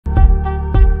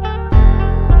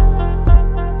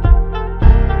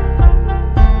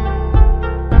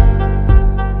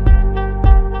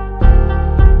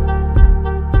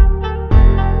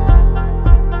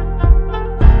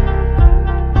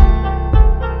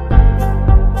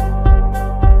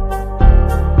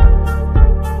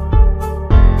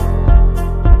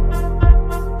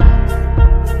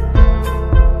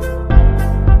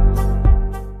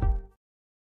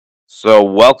So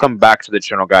welcome back to the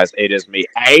channel, guys. It is me,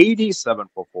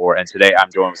 8744, and today I'm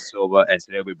joined with Silva, and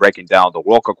today we'll be breaking down the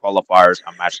World Cup qualifiers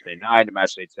on Matchday 9 to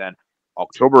Matchday 10,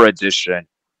 October edition.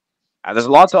 And there's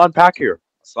a lot to unpack here.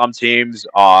 Some teams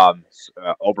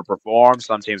overperformed,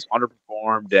 some teams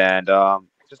underperformed, and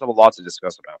just have a lot to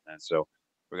discuss about, man. So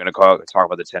we're going to talk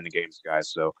about the 10 games, guys.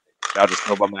 So shout out to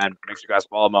Silva, man. Make sure you guys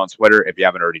follow him on Twitter if you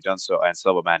haven't already done so. And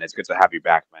Silva, man, it's good to have you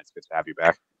back, man. It's good to have you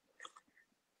back.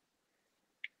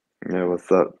 Yeah,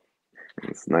 what's up?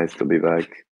 It's nice to be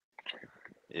back.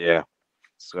 Yeah.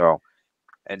 So,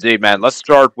 indeed, man. Let's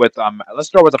start with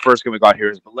the first game we got here.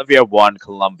 Is Bolivia 1,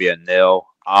 Colombia 0.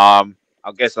 I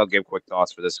guess I'll give quick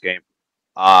thoughts for this game.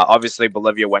 Obviously,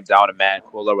 Bolivia went down a man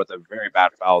cooler with a very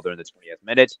bad foul during the 20th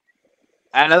minute.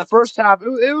 And in the first half, it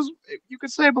was you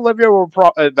could say Bolivia were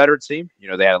a better team. You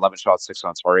know, they had 11 shots, 6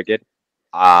 on target.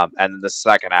 And in the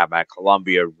second half, man,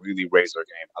 Colombia really raised their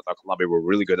game. I thought Colombia were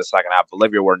really good in the second half.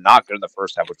 Bolivia were not good in the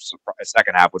first half,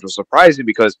 second half, which was surprising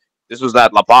because this was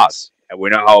at La Paz, and we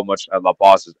know how much La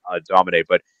Paz is dominate.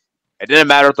 But it didn't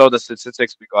matter though the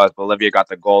statistics because Bolivia got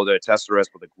the goal there. Testeros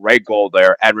with a great goal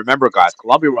there. And remember, guys,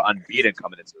 Colombia were unbeaten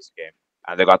coming into this game,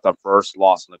 and they got the first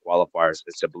loss in the qualifiers.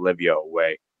 It's to Bolivia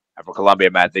away. And for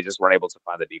Colombia, man, they just weren't able to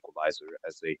find that equalizer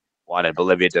as they won, and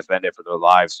Bolivia defended for their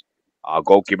lives.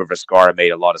 Goalkeeper Vizcarra made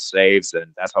a lot of saves,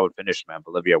 and that's how it finished, man.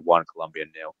 Bolivia 1, Colombia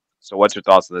 0. So what's your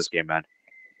thoughts on this game, man?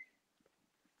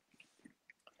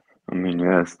 I mean,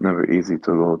 yeah, it's never easy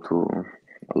to go to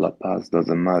La Paz.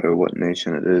 Doesn't matter what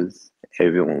nation it is.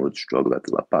 Everyone would struggle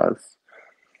at La Paz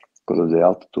because of the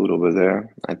altitude over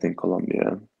there. I think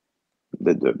Colombia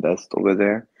did their best over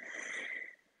there.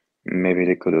 Maybe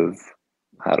they could have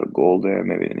had a goal there,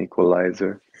 maybe an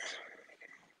equalizer.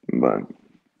 But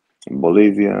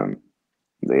Bolivia,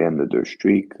 they ended their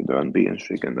streak, their unbeaten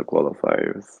streak in the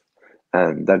qualifiers.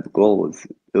 And that goal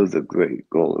was a great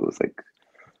goal. It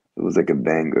was like a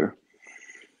banger.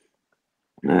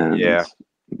 And Yeah,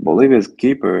 Bolivia's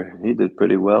keeper, he did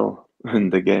pretty well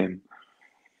in the game.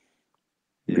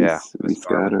 yeah, We Vizcarra.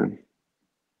 scattered.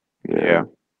 Yeah. Yeah.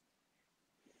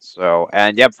 So,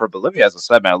 and yeah, for Bolivia, as I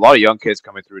said, man, a lot of young kids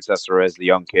coming through. Testeros, the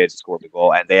young kids scored the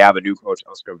goal, and they have a new coach,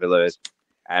 Oscar Villas.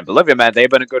 And Bolivia, man, they've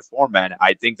been in good form, man.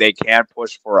 I think they can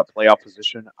push for a playoff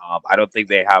position. I don't think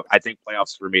they have. I think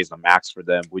playoffs for me is the max for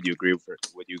them. Would you agree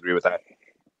with that?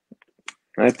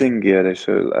 I think, yeah, they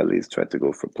should at least try to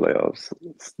go for playoffs.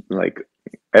 It's like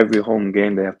every home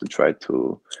game, they have to try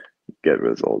to get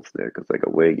results there because, like,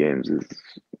 away games is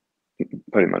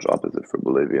pretty much opposite for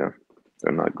Bolivia.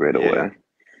 They're not great Yeah. away.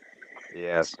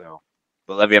 Yeah, so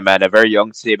Bolivia, man, a very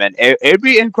young team, and it'd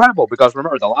be incredible because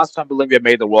remember the last time Bolivia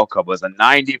made the World Cup was in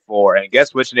 '94, and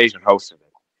guess which nation hosted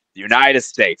it? The United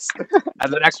States.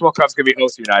 And the next World Cup's gonna be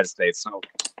hosted the United States. So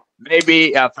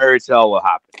maybe a fairy tale will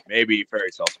happen. Maybe fairy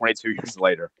tale. 22 years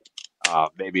later,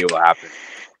 maybe it will happen.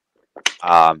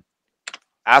 Um,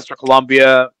 as for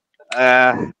Colombia,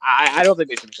 I don't think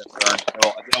they should be concerned.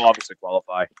 They'll obviously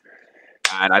qualify,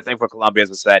 and I think for Colombia,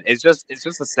 as I said, it's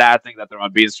just a sad thing that their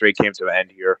unbeaten streak came to an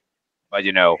end here. But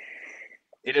you know,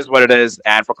 it is what it is.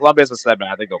 And for Colombia, as I said, man,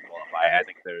 I think they'll qualify. I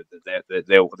think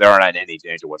they're not in any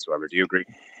danger whatsoever. Do you agree?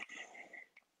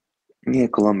 Yeah,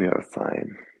 Colombia are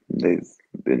fine. They've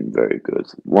been very good.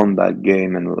 One bad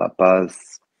game in La Paz.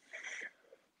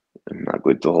 I'm not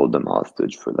going to hold them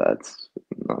hostage for that.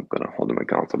 I'm not going to hold them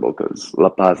accountable because La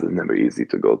Paz is never easy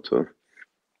to go to.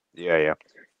 Yeah, yeah,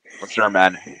 for sure,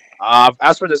 man.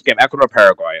 As for this game, Ecuador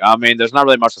Paraguay. I mean, there's not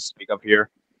really much to speak of here.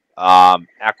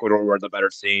 Ecuador were the better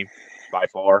team by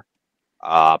far.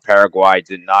 Paraguay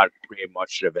did not create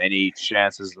much of any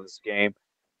chances in this game.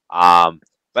 Um,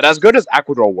 but as good as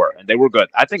Ecuador were, and they were good,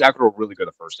 I think Ecuador were really good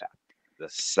the first half. The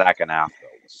second half, though,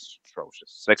 was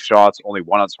atrocious. 6 shots, only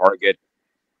 1 on target.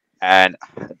 And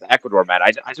the Ecuador, man,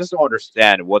 I just don't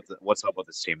understand what's up with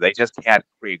this team. They just can't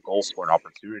create goal scoring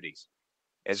opportunities.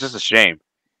 It's just a shame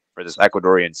for this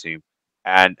Ecuadorian team.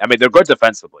 And I mean, they're good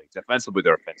defensively. Defensively,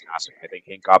 they're fantastic. I think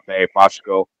Hincape,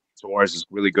 Pacheco, Torres is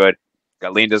really good.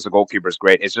 Galinda's the goalkeeper is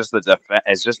great. It's just the defense.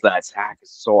 It's just the attack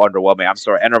is so underwhelming. I'm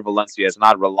sorry, Enner Valencia is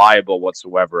not reliable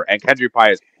whatsoever. And Kendry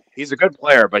Pius, he's a good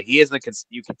player, but he isn't.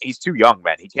 He's too young,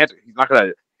 man. He can't. He's not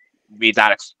gonna be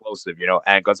that explosive, you know.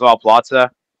 And Gonzalo Plata,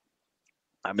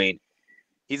 I mean,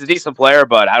 he's a decent player,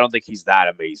 but I don't think he's that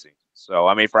amazing. So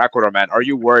I mean, for Ecuador, man, are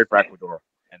you worried for Ecuador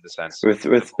in the sense With of the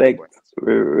goal scoring?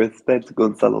 respect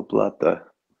Gonzalo Plata.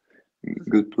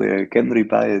 Good player. Henry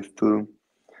Paez too.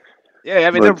 Yeah,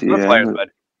 I mean they're But good yeah, players, but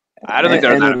I don't think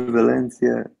they're that Enner amazing.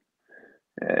 Valencia.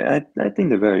 I think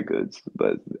they're very good,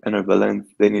 but Ener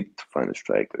Valencia, they need to find a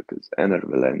striker because Ener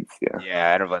Valencia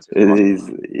Yeah, Netherlands is bust.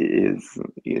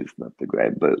 is not the guy.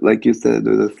 But like you said,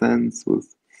 the defense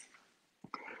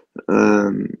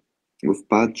um with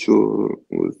Pacho,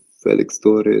 with Felix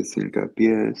Torres and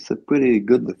Capier, it's a pretty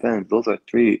good defense. Those are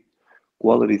three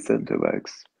quality center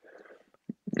backs,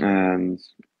 and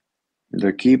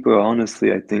their keeper,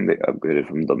 honestly, I think they upgraded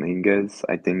from Dominguez.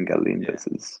 I think Yeah,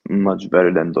 Galindez is much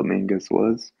better than Dominguez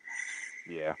was.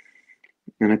 yeah,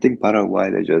 And I think Paraguay,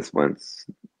 they just went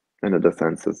in a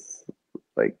defensive,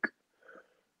 like,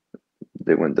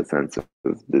 they went defensive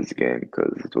this game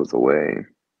because it was away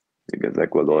against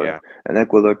Ecuador. yeah, And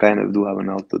Ecuador kind of do have an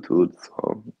altitude,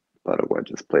 so Paraguay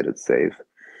just played it safe.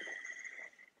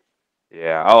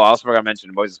 yeah. Oh, I also forgot to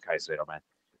mention Moses Caicedo, man.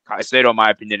 Caicedo, in my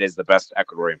opinion, is the best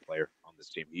Ecuadorian player on this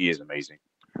team. He is amazing.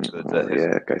 Oh, His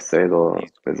yeah, Caicedo he's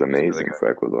is he's really amazing good.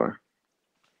 for Ecuador.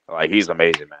 Like he's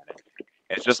amazing, man.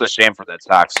 And it's just a shame for the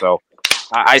attack. So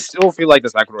I still feel like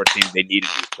this Ecuador team they need a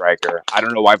new striker. I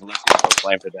don't know why Valencia is still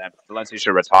playing for them. Valencia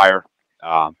should retire.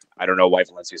 I don't know why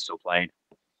Valencia is still playing.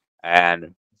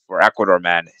 And for Ecuador,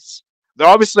 man, they're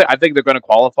obviously I think they're going to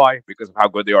qualify because of how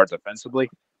good they are defensively.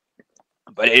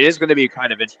 But it is going to be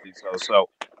kind of interesting. So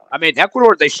I mean,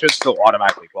 Ecuador they should still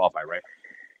automatically qualify, right?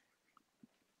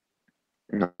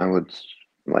 I would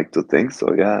like to think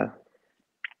so, yeah.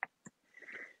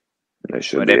 They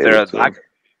should But be if able they're to. that,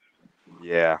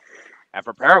 yeah. And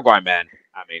for Paraguay, man,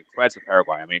 I mean, credit to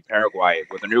Paraguay. I mean, Paraguay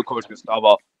with the new coach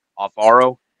Gustavo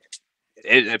Alfaro,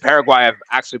 Paraguay have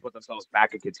actually put themselves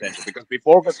back in contention because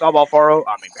before Gustavo Alfaro,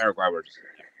 I mean, Paraguay were just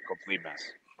a complete mess.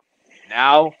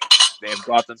 Now they've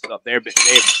got themselves. They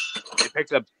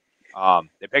picked up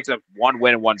they picked up one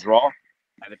win, one draw,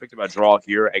 and they picked up a draw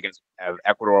here against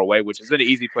Ecuador away, which is an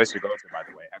easy place to go to. By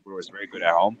the way, Ecuador is very good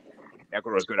at home.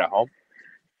 Ecuador is good at home.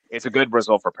 It's a good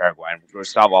result for Paraguay. And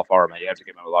Gustavo Alfaro, man, you have to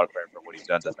give him a lot of credit for what he's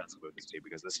done defensively with this team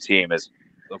because this team is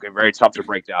looking very tough to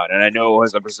break down. And I know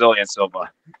as a Brazilian Silva,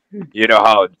 you know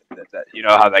how you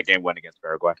know how that game went against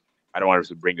Paraguay. I don't want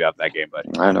to bring you up that game, but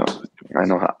I know. it was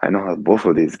difficult. I know how both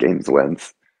of these games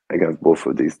went against both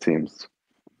of these teams.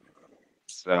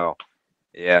 So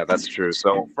yeah, that's true.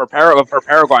 So for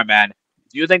Paraguay, man,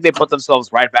 do you think they put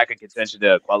themselves right back in contention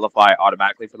to qualify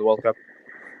automatically for the World Cup?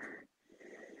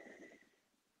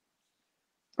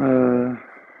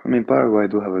 I mean, Paraguay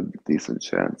do have a decent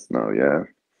chance now, yeah.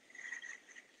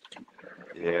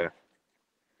 Yeah.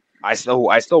 I still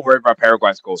worry about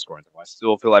Paraguay's goal scoring though. I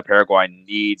still feel like Paraguay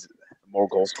needs more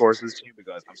goal scorers this team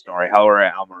because I'm sorry,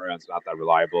 Almiron's not that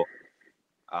reliable.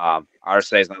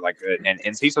 Arce is not that good,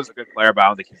 and Ciso's a good player, but I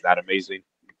don't think he's that amazing.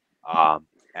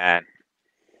 And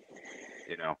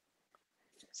you know,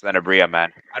 Sanabria,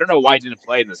 man, I don't know why he didn't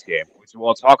play in this game, which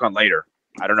we'll talk on later.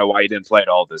 I don't know why he didn't play at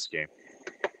all this game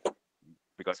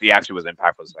because he actually was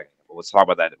impactful the second. But let's talk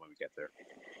about that when we get there.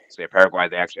 So yeah, Paraguay,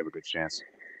 they actually have a good chance.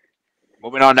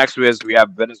 Moving on next to is we have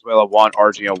Venezuela 1,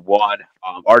 Argentina 1.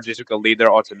 Argentina took a lead there.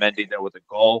 Otamendi there with a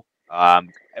goal.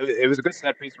 It was a good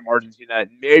set piece from Argentina.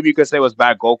 Maybe you could say it was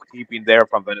bad goalkeeping there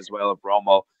from Venezuela.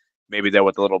 Bromo, maybe there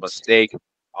with a little mistake.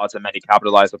 Otamendi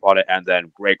capitalized upon it, and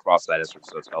then great cross that is from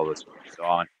Sotelo to finish it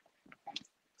on.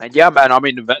 And yeah, man, I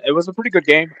mean, it was a pretty good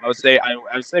game. I would say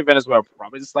Venezuela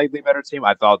probably the slightly better team.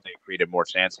 I thought they created more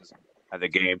chances at the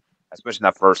game, especially in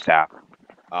that first half.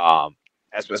 Um,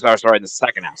 sorry, in the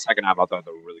second half. Second half, I thought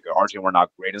they were really good. Argentina were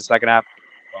not great in the second half,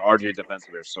 but Argentina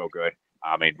defensively are so good.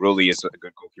 I mean, Rulli is a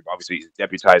good goalkeeper. Obviously, he's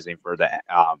deputizing for the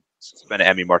suspended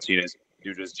Emi Martinez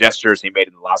due to his gestures he made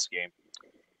in the last game.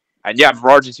 And yeah, for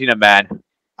Argentina, man,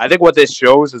 I think what this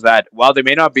shows is that while they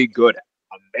may not be good,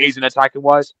 amazing attacking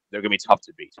wise, they're gonna be tough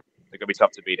to beat. They're gonna be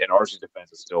tough to beat, and Argentina's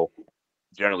defense is still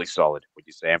generally solid. Would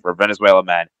you say? And for Venezuela,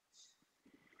 man,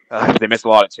 they missed a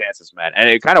lot of chances, man, and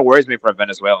it kind of worries me for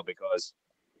Venezuela because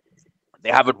they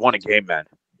haven't won a game, man,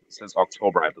 since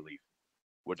October, I believe,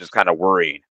 which is kind of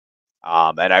worrying.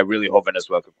 And I really hope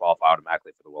Venezuela can qualify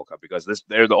automatically for the World Cup because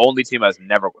they're the only team that's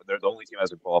never they're the only team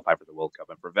that's been qualified for the World Cup.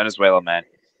 And for Venezuela, man,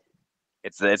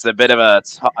 it's a bit of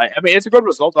I mean, it's a good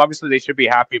result. Obviously, they should be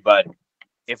happy, but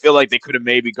I feel like they could have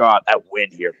maybe got that win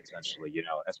here potentially. You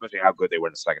know, especially how good they were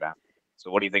in the second half. So,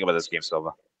 what do you think about this game,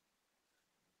 Silva?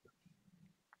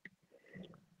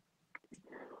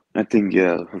 I think,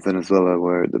 yeah, Venezuela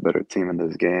were the better team in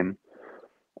this game.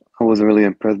 I wasn't really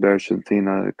impressed by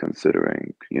Argentina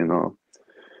considering, we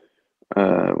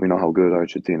know how good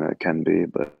Argentina can be,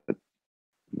 but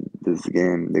this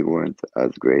game they weren't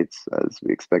as great as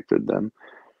we expected them.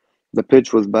 The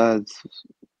pitch was bad.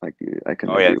 Like I can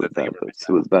Oh yeah, agree with thank you that, for but mentioning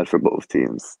it was bad for both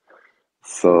teams.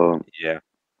 So that.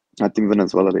 Yeah, I think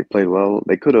Venezuela, they played well.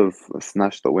 They could have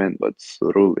snatched the win, but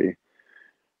Cerulli,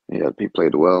 yeah, he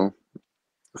played well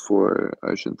for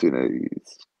Argentina.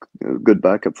 He's a good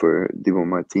backup for Divo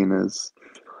Martinez.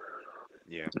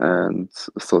 Yeah, And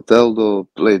Soteldo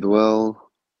played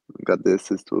well, got the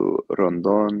assist to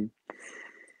Rondon.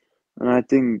 And I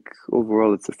think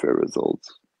overall it's a fair result.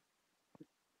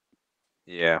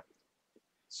 yeah.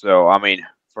 So I mean,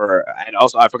 and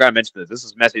also I forgot to mention this. This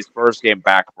is Messi's first game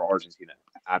back for Argentina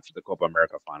after the Copa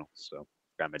America final. So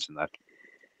forgot to mention that.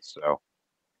 So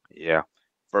yeah,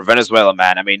 for Venezuela,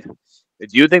 man. I mean, do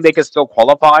you think they could still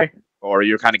qualify, or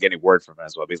you're kind of getting worried for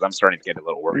Venezuela because I'm starting to get a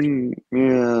little worried.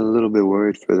 Yeah, a little bit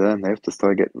worried for them. They have to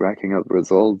start racking up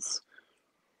results.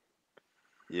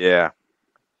 Yeah,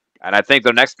 and I think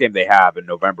the next game they have in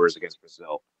November is against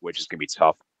Brazil, which is gonna be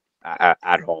tough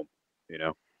at home. You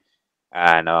know,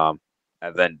 and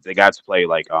and then they got to play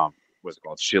like what's it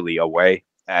called, Chile away.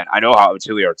 And I know how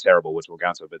Chile are terrible, which we'll get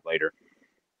into a bit later.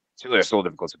 Chile are so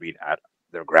difficult to beat at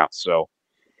their ground. So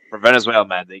for Venezuela,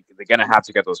 man, they're gonna have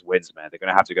to get those wins, man. They're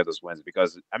gonna have to get those wins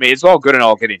because I mean it's all good and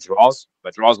all getting draws,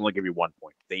 but draws only give you 1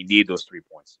 point. They need those 3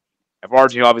 points. If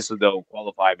Argentina obviously they'll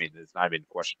qualify, I mean it's not even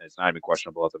question. It's not even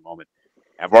questionable at the moment.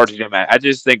 And for Argentina, man, I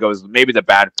just think it was maybe the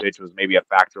bad pitch was maybe a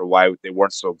factor why they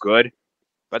weren't so good.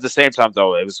 But at the same time,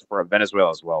 though, it was for Venezuela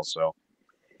as well. So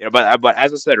but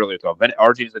as I said earlier, though,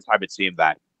 Argentina is the type of team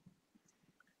that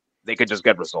they could just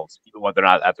get results even when they're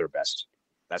not at their best.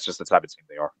 That's just the type of team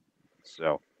they are.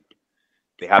 So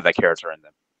they have that character in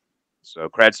them. So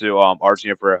credit to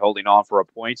Argentina for holding on for a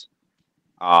point.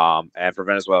 And for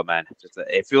Venezuela, man, just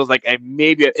it feels like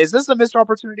maybe is this a missed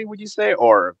opportunity? Would you say,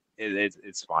 or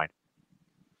it's fine?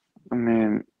 I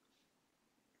mean,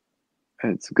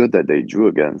 it's good that they drew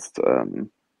against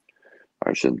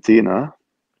Argentina,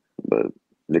 but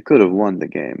they could have won the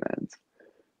game, and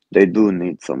they do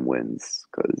need some wins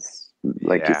because,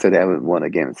 like you Yeah, said, they haven't won a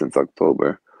game since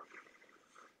October.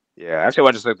 yeah. Actually, I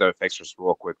want to just look at the fixtures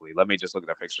real quickly. Let me just look at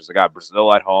the fixtures. I got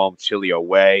Brazil at home, Chile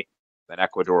away, then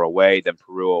Ecuador away, then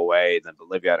Peru away, then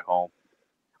Bolivia at home.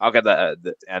 I'll get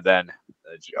and then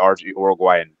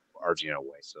Uruguay and Argentina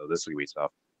away. So this will be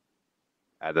tough.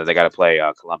 And then they got to play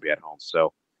Colombia at home.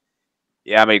 So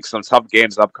yeah, I mean some tough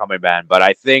games upcoming, man. But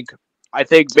I think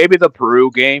maybe the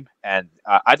Peru game and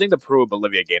I think the Peru and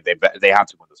Bolivia game they have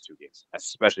to win those 2 games,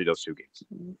 especially those 2 games,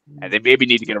 and they maybe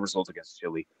need to get a result against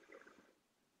Chile.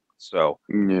 So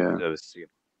Yeah, to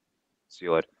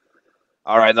seal it.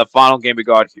 All right, the final game we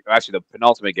got here, actually the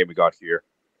penultimate game we got here,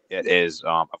 it is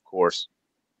of course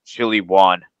Chile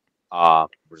won,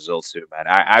 Brazil too, man.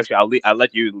 I'll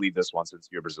let you lead this one since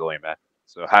you're Brazilian, man.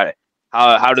 So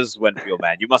how does this win feel,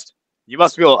 man? You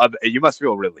must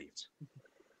feel relieved.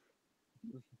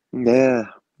 yeah,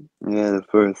 yeah. The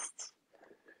first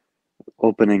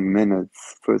opening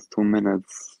minutes, first 2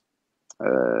 minutes,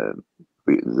 uh,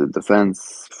 the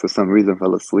defense for some reason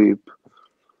fell asleep.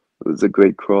 It was a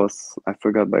great cross. I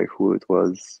forgot by who it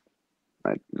was.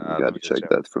 I Let gotta me just check check.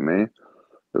 that for me.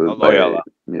 It was Oh, by Loyola.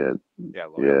 yeah, Yeah,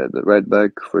 Loyola. yeah, the right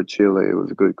back for Chile. It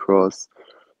was a good cross.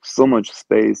 So much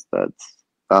space that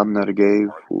Abner gave,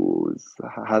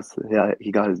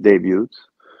 he got his debut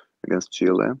against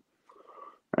Chile,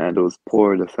 and it was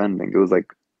poor defending. It was like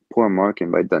poor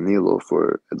marking by Danilo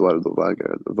for Eduardo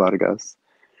Vargas,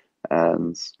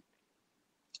 and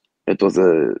it was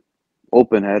a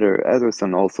open header.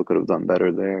 Ederson also could have done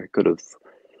better there. Could have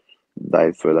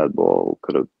dived for that ball.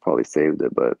 Could have probably saved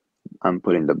it, but I'm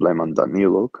putting the blame on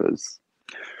Danilo because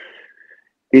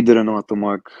he didn't know how to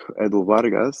mark Edu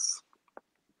Vargas.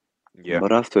 Yeah,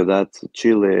 But after that,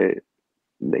 Chile,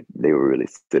 they were really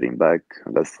sitting back.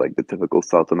 That's like the typical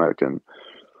South American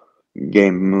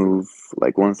game move.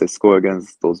 Like once they score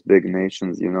against those big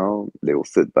nations, they will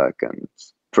sit back and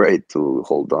pray to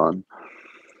hold on.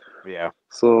 yeah,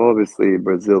 So obviously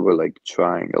Brazil were like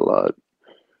trying a lot.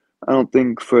 I don't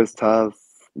think first half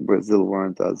Brazil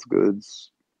weren't as good,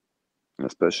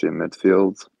 especially in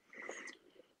midfield.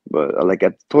 But like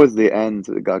at towards the end,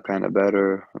 it got kind of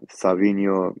better.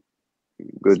 Savinho,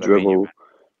 good Slovenia, dribble. man.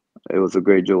 It was a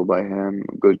great dribble by him,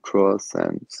 good cross,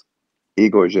 and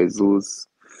Igor Jesus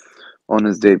on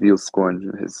his debut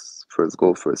scoring his first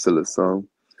goal for Seleção.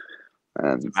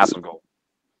 It's a And massive goal.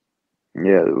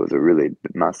 yeah, it was a really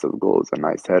massive goal. It was a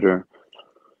nice header.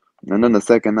 And then the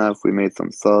second half, we made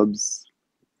some subs.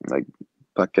 Like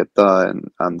Paqueta and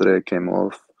Andre came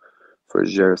off for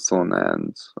Gerson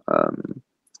and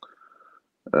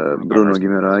Bruno Bruno Guimaraes.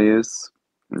 Guimaraes.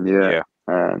 Yeah, Yeah,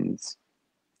 and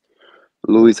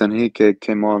Luis Enrique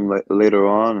came on later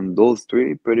on, and those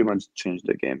three pretty much changed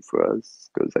the game for us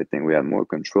because I think we had more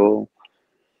control.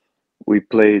 We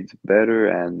played better,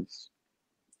 and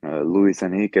Luis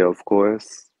Enrique, of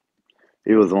course.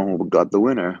 He was the one who got the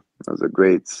winner. It was a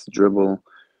great dribble,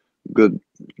 good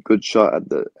good shot at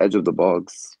the edge of the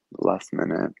box, last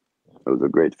minute. It was a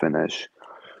great finish.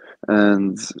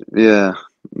 And yeah,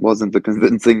 wasn't a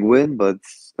convincing win, but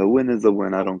a win is a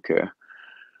win. I Oh, don't care.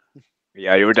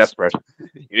 yeah, you were desperate.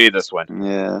 You need this one.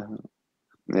 Yeah,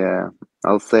 yeah.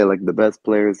 I'll say like the best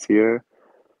players here.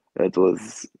 It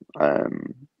was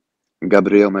um,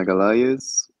 Gabriel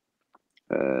Magalhaes.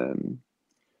 Um,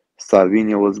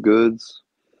 Savinho was good.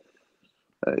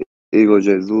 Igor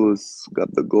Jesus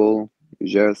got the goal.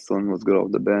 Gerson was good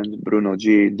off the bench. Bruno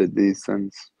G did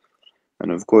decent.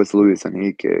 And of course, Luis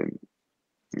Enrique,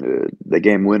 the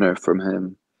game winner from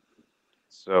him.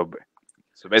 So,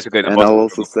 so basically, the And most I'll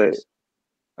also valuable say, players.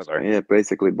 Oh, sorry. yeah,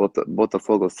 basically,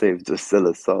 Botafogo saved the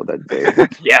Seleção that day.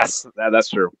 Yes, that's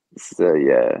true. So,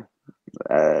 yeah.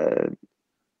 Uh,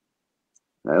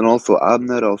 and also,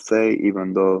 Abner, I'll say,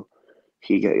 even though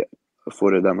he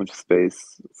afforded that much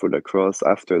space for the cross,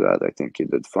 after that, I think he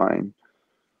did fine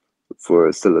for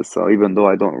Seleção. Even though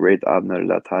I don't rate Abner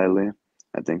that highly,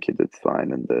 I think he did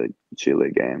fine in the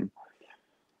Chile game.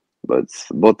 But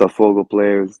Botafogo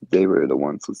players, they were the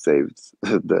ones who saved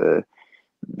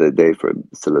the day for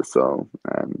Seleção.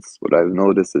 And what I've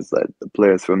noticed is that the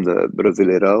players from the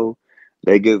Brasileirão,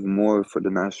 they give more for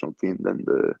the national team than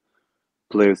the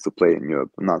players to play in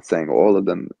Europe. I'm not saying all of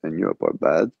them in Europe are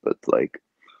bad, but like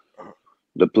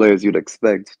the players you'd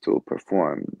expect to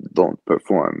perform don't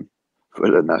perform for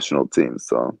the national team.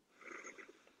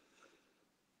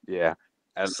 Yeah,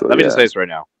 and So let me just yeah. say this right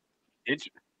now. Int-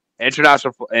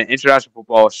 international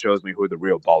football shows me who the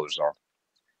real ballers are.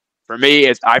 For me,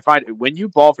 it's I find when you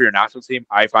ball for your national team,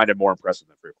 I find it more impressive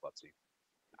than for your club team.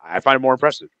 I find it more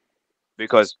impressive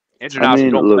because I international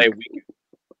mean, don't play look, week.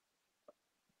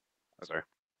 Oh, sorry.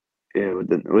 yeah,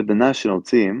 with the national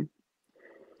team,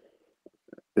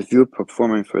 if you're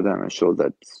performing for them, it shows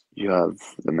that you have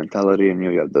the mentality and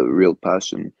you have the real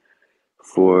passion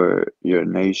for your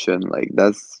nation. Like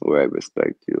that's where I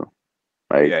respect you.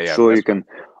 Like, Yeah, yeah, sure, you that's can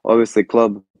obviously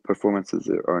club performances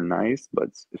are nice, but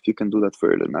if you can do that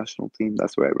for the national team,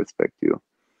 that's where I respect you.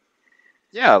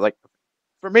 yeah. Like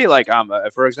for me, like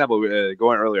for example,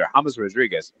 going earlier, James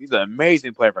Rodriguez. He's an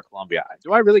amazing player for Colombia.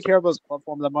 Do I really care about his club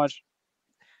form that much?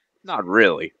 Not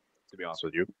really, to be honest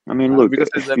with you. I mean, look,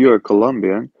 Because I mean,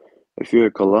 if you're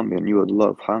a Colombian, you would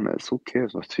love James. Who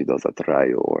cares what he does at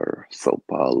Rayo or Sao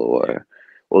Paulo yeah, or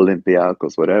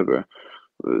Olympiacos, whatever?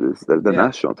 It's the yeah,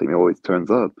 national team, he always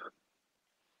turns up.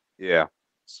 yeah.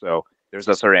 So there's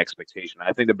a certain expectation.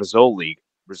 I think the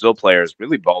Brazil players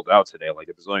really balled out today, like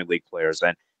the Brazilian league players,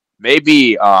 and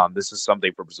maybe this is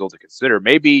something for Brazil to consider.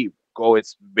 Maybe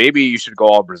you should go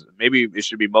all Brazil. Maybe it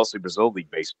should be mostly Brazil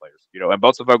league based players. And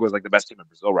Botafogo is like the best team in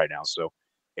Brazil right now. So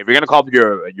if you're gonna call up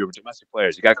your domestic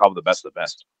players, you gotta call them the best of the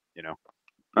best. You know.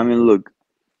 I mean, look,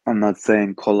 I'm not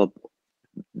saying call up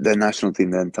the national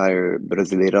team, the entire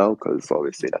Brasileirão, because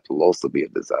obviously that will also be a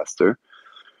disaster.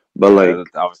 But Yeah, like,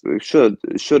 that was we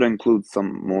should include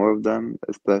some more of them,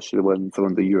 especially when some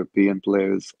of the European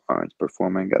players aren't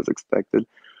performing as expected.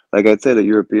 Like I'd say, the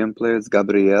European players,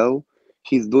 Gabriel,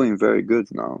 he's doing very good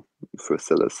now for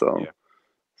Seleção, yeah.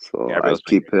 so Gabriel's I'd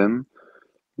been keep great. him.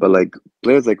 But like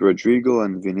players like Rodrigo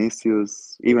and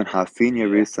Vinicius, even Rafinha Yeah,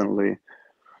 recently,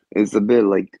 is a bit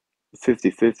like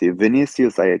 50-50.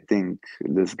 Vinicius, I think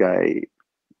this guy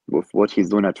with what he's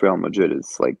doing at Real Madrid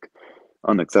is like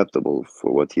unacceptable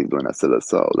for what he's doing at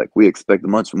Seleção. Like we expect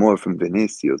much more from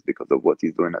Vinicius because of what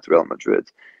he's doing at Real Madrid.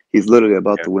 He's literally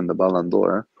about yeah, to win the Ballon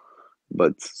d'Or,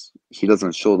 but he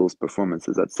doesn't show those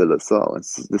performances at Seleção.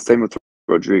 It's the same with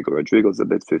Rodrigo. Rodrigo's a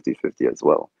bit 50-50 as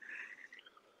well.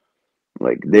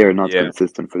 Like they are not yeah,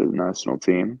 consistent for the national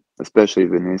team, especially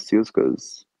Vinicius,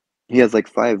 because he has like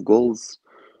 5 goals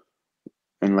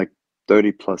in like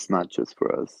 30 plus matches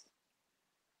for us.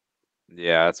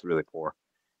 yeah. That's really poor.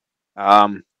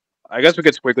 Um, I guess we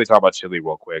could quickly talk about Chile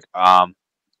real quick.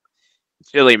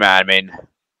 Chile, man. I mean,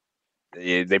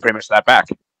 they pretty much sat back.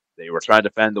 They were trying to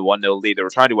defend the 1-0 lead. They were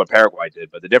trying to do what Paraguay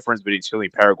did, but the difference between Chile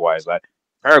and Paraguay is that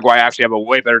Paraguay actually have a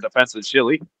way better defense than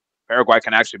Chile. Paraguay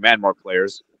can actually man more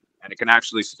players, and it can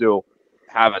actually still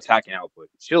have attacking output.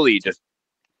 Chile just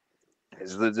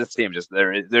this team just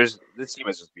there's this team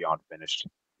is just beyond finished.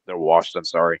 They're washed. I'm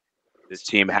sorry. This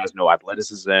team has no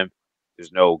athleticism.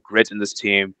 There's no grit in this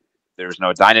team. There's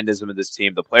no dynamism in this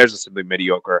team. The players are simply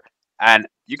mediocre. And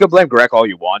you can blame Greca all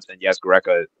you want, and yes,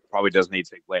 Greca probably does need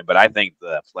to take blame, but I think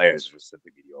the players are just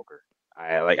simply mediocre.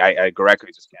 I Greca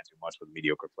just can't do much with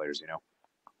mediocre players.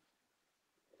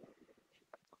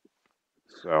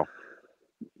 So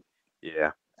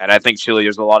yeah. And I think Chile,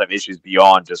 there's a lot of issues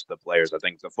beyond just the players. I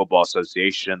think the football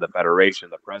association, the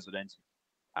federation, the president.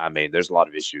 I mean, there's a lot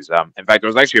of issues. In fact, there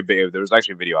was actually a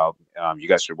video out. You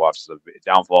guys should watch the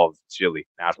downfall of Chile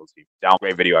national team.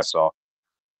 Great video I saw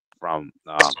from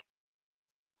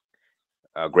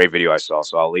a great video I saw.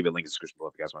 So I'll leave a link in the description below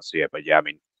if you guys want to see it. But yeah, I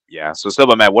mean, yeah. So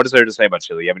Silva, man, what is there to say about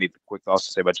Chile? You have any quick thoughts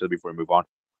to say about Chile before we move on?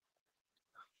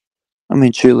 I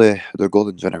mean, Chile, their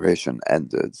golden generation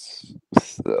ended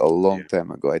a long Yeah.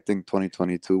 time ago. I think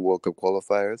 2022 World Cup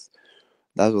qualifiers.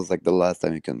 That was like the last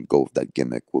time you can go with that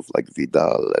gimmick with like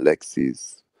Vidal,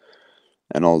 Alexis,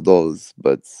 and all those.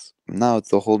 But now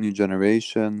it's a whole new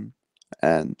generation,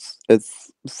 and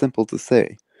it's simple to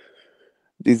say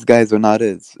these guys are not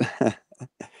it.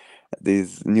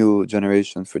 These new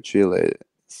generation for Chile,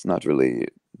 it's not really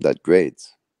that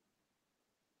great.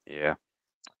 Yeah.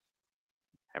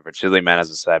 And for Chile, man,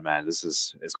 as I said, man, this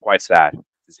is it's quite sad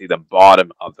to see the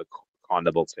bottom of the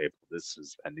Conmebol table. This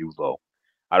is a new low.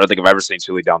 I don't think I've ever seen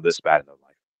Chile down this bad in their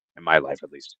life, in my life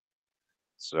at least.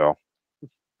 So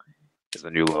it's a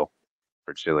new low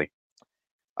for Chile.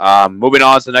 Moving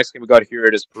on to the next game we got here,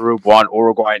 it is Peru 1,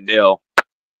 Uruguay 0.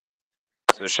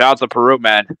 So shout out to Peru,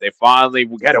 man. They finally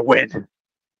get a win.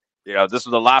 You know, this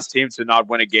was the last team to not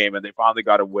win a game, and they finally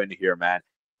got a win here, man.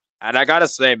 And I gotta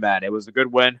say, man, it was a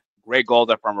good win. Great goal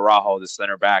there from Araujo, the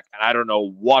center back. And I don't know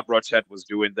what Rochet was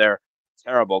doing there.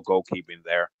 Terrible goalkeeping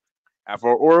there. And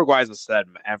for Uruguay, as I said,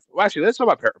 and well, actually, let's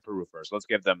talk about Peru first. Let's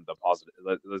give them the positive.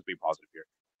 Let's be positive here.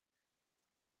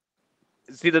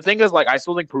 See, the thing is, like, I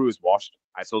still think Peru is washed.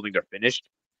 I still think they're finished.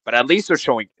 But at least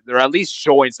they're at least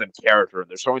showing some character and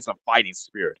they're showing some fighting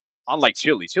spirit. Unlike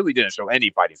Chile, Chile didn't show any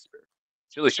fighting spirit.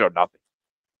 Chile showed nothing.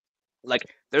 Like,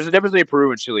 there's a difference between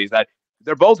Peru and Chile is that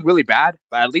they're both really bad,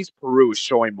 but at least Peru is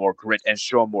showing more grit and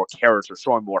showing more character,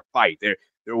 showing more fight. They're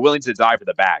willing to die for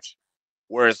the badge.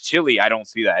 Whereas Chile, I don't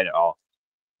see that at all.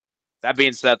 That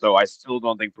being said, though, I still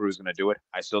don't think Peru's going to do it.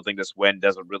 I still think this win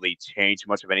doesn't really change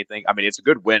much of anything. I mean, it's a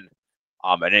good win,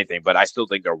 and anything, but I still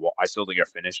think they're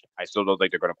finished. I still don't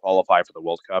think they're going to qualify for the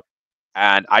World Cup,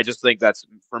 and I just think that's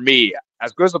for me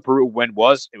as good as the Peru win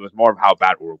was. It was more of how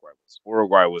bad Uruguay was.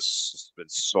 Uruguay was been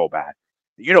so bad.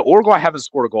 You know, Uruguay haven't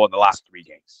scored a goal in the last 3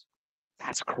 games.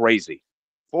 That's crazy.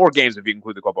 4 games if you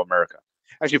include the Copa America.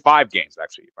 Actually, 5 games.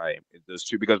 Actually, if those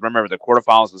two, because remember the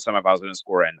quarterfinals and the semifinals didn't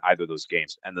score in either of those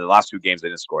games, and the last 2 games they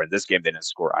didn't score. In this game, they didn't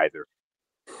score either.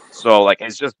 So like,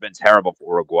 it's just been terrible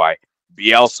for Uruguay.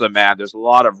 Bielsa, man, there's a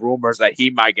lot of rumors that he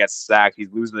might get sacked.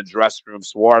 He's losing the dressing room.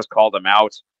 Suarez called him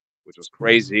out, which was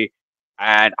crazy.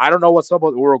 And I don't know what's up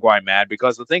with Uruguay, man,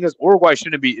 because the thing is, Uruguay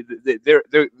shouldn't be.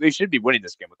 They should be winning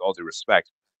this game with all due respect.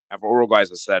 And for Uruguay,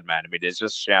 as I said, man, I mean, it's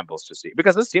just shambles to see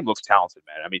because this team looks talented,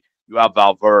 man. I mean, you have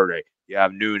Valverde, you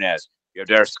have Nunes, you have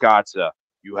Der Scata,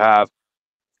 you have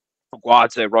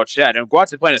Guate, Rochet, and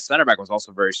Guate playing at center back was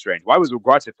also very strange. Why was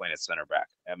Guate playing at center back?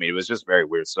 I mean, it was just very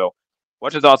weird. So,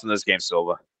 what's your thoughts on this game,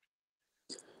 Silva?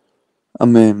 I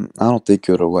mean, I don't think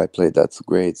Uruguay played that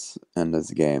great in this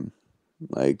game.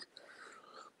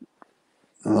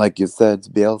 Like you said,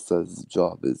 Bielsa's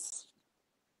job is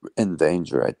in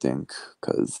danger, I think,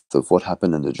 because of what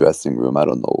happened in the dressing room. I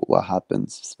don't know what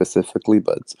happened specifically,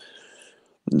 but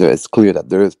it's clear that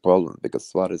there is problem because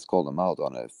Suarez called him out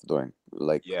on it during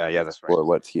Yeah, that's right. for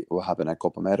what happened at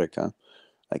Copa America.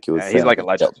 Like he was He's saying, like a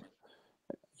legend.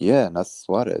 yeah, and that's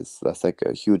Suarez. That's like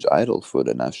a huge idol for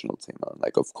the national team.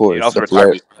 Like, of He course, also the retired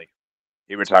player. recently.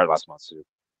 He retired last month too.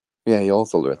 Yeah, he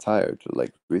also retired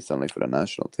like recently for the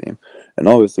national team, and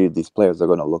obviously these players are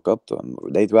gonna look up to him.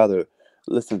 They'd rather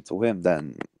listen to him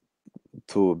than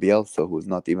to Bielsa, who's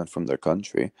not even from their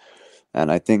country.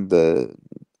 And I think the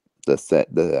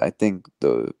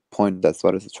point that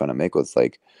Suarez is trying to make was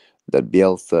like that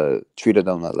Bielsa treated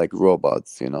them like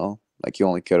robots, like he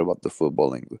only cared about the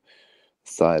footballing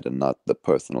side and not the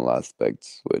personal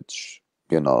aspects, which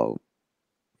you're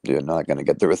not gonna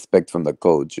get the respect from the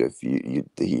coach if you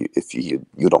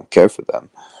don't care for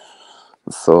them.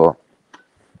 So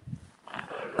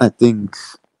I think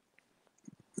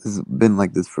it's been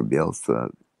like this for Bielsa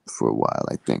for a while.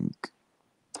 I think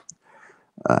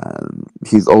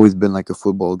he's always been like a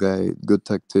football guy, good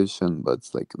tactician, but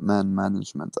it's like man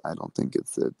management. I don't think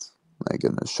it's it. Like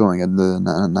showing in the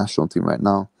national team right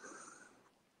now.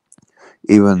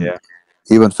 Even Yeah,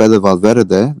 even Fede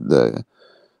Valverde,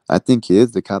 I think he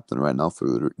is the captain right now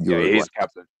for yeah, Uruguay. he's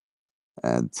captain.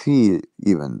 And he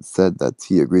even said that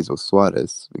he agrees with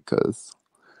Suarez because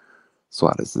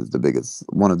Suarez is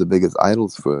one of the biggest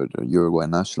idols for the Uruguay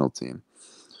national team.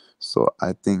 So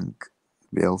I think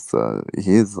Bielsa,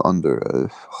 he's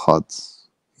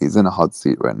in a hot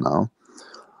seat right now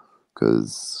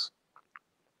because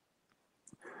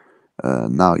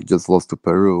Now he just lost to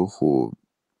Peru, who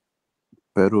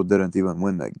Peru didn't even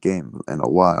win that game in a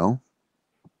while.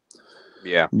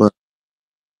 Yeah. But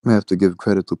we have to give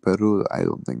credit to Peru. I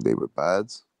don't think they were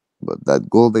bad. But that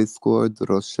goal they scored,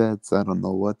 Rochette, I don't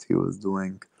know what he was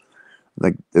doing.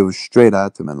 Like, it was straight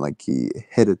at him, and like he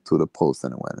hit it to the post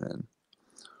and it went in.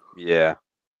 Yeah.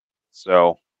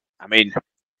 So, I mean,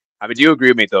 do you agree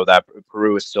with me though that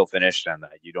Peru is still finished and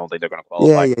that you don't think they're going to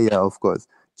Yeah, qualify? yeah, of course.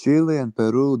 Chile and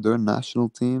Peru, their national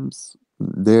teams,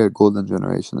 their golden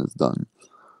generation is done.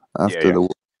 Yeah, After yeah, the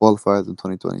qualifiers in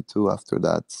 2022, after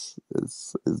that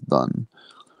is done.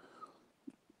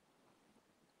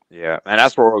 yeah. And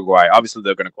as for Uruguay, obviously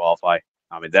they're going to qualify.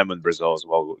 I mean, them and Brazil as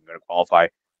well are going to qualify.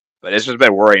 But it's just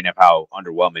been worrying of how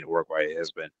underwhelming Uruguay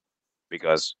has been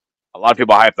because a lot of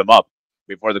people hyped them up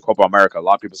before the Copa America. A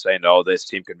lot of people saying, "Oh, this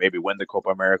team could maybe win the Copa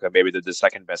America. Maybe they're the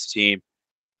second best team."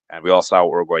 And we all saw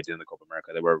what Uruguay did in the Copa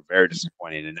America. They were very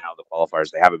disappointing, and now the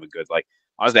qualifiers they haven't been good. Like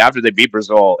honestly, after they beat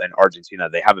Brazil and Argentina,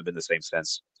 they haven't been the same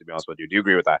since. To be honest with you, do you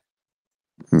agree with that?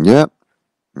 Yep,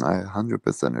 I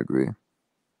 100% agree.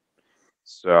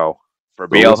 So for So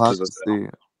Bielsa's,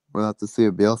 we'll have to see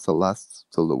if Bielsa lasts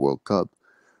till the World Cup,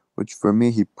 which for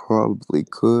me he probably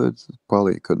could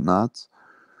not,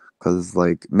 because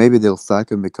like maybe they'll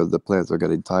sack him because the players are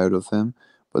getting tired of him,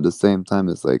 but at the same time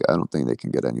it's like I don't think they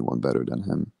can get anyone better than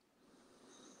him.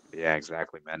 yeah,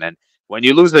 exactly, man. And when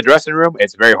you lose the dressing room,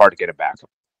 it's very hard to get it back.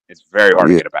 It's very hard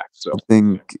to Yeah, get it back. So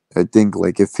I think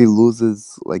like if he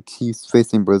loses, like he's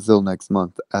facing Brazil next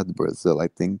month at Brazil, I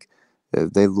think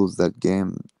if they lose that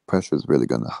game, pressure is really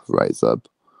gonna rise up.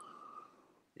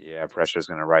 yeah, pressure is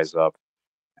going to rise up,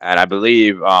 and I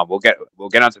believe we'll get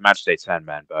onto match day 10,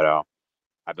 man. But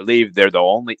I believe they're the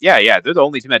only they're the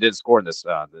only team that didn't score in this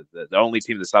the only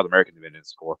team in the South American team that didn't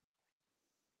score,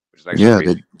 which is actually Yeah,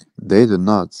 crazy. they did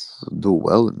not do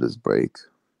well in this break.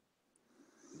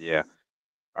 Yeah.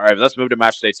 All right, let's move to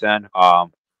match day 10.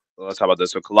 Let's talk about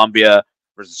this. So Colombia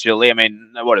versus Chile. I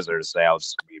mean, what is there to say? I'll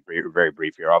just be very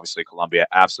brief here. Obviously, Colombia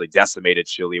absolutely decimated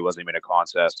Chile. It wasn't even a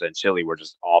contest, and Chile were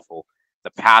just awful.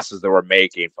 The passes they were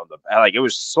making from the like, it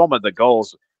was some of the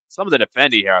goals. Some of the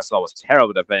defending here I saw was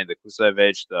terrible defending. The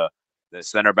Kusevich, the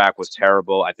center back was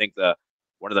terrible. I think the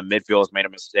one of the midfielders made a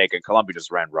mistake, and Colombia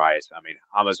just ran riot. I mean,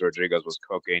 James Rodriguez was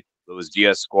cooking. Luis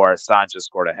Diaz scored. Sanchez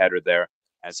scored a header there.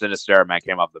 And Sinister, man,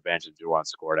 came off the bench and Duran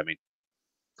scored. I mean,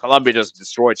 Colombia just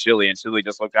destroyed Chile, and Chile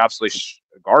just looked absolutely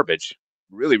garbage.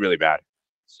 Really, really bad.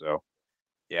 So,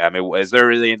 yeah, I mean, is there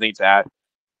really anything to add?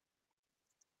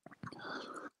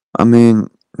 I mean,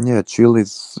 yeah,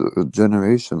 Chile's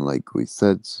generation, like we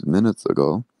said minutes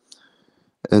ago,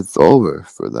 it's over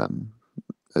for them.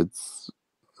 It's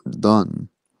done.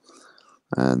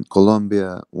 And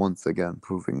Colombia, once again,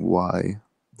 proving why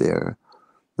they're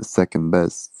the second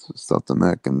best South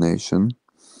American nation.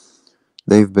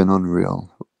 They've been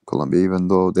unreal. Colombia, even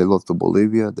though they lost to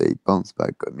Bolivia, they bounced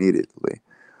back immediately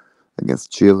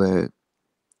against Chile.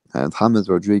 And James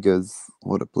Rodriguez,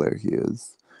 what a player he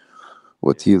is.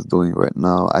 What he Yeah, is doing right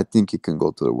now, I think he can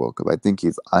go to the World Cup. I think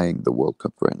he's eyeing the World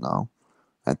Cup right now.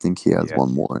 I think he has yeah,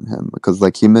 one more in him because,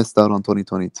 like, he missed out on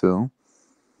 2022,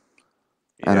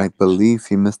 and yeah, I believe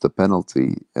he missed a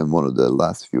penalty in one of the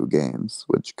last few games,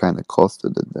 which kind of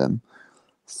costed it them.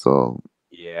 So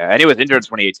yeah. And he was injured in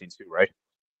 2018 too, right?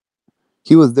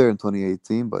 he was there in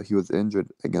 2018, but he was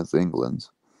injured against England.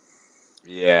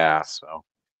 Yeah, so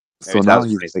maybe So now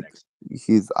he's like, 2026.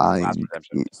 he's Last eyeing,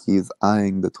 redemption. he's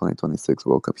eyeing the 2026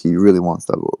 World Cup. He really wants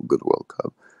to have a good World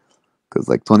Cup because,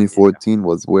 like, Yeah, 2014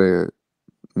 was where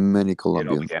many it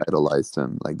all Colombians began. idolized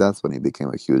him. Like, that's when he became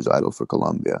a huge idol for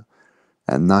Colombia.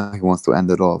 And now he wants to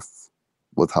end it off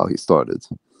with how he started.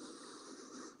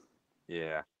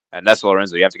 Yeah. And that's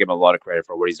Lorenzo. You have to give him a lot of credit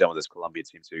for what he's done with this Colombia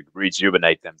team to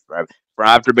rejuvenate them for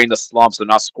after being the slumps and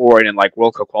not scoring in like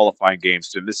World Cup qualifying games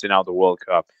to missing out the World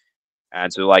Cup.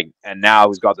 And now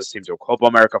he's got this team to a Copa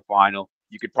America final.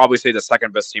 You could probably say the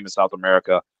second best team in South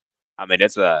America. I mean,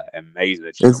 it's a amazing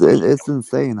achievement. It's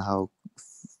insane how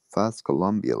fast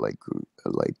Colombia like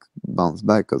bounced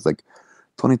back because like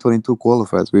 2022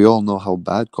 qualifiers, we all know how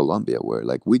bad Colombia were.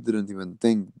 Like we didn't even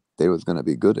think they was gonna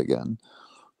be good again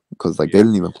because like they Yeah,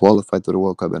 didn't even qualify to the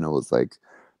World Cup, and it was like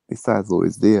besides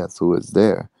Luis Diaz who was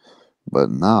there,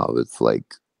 but now it's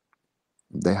like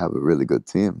they have a really good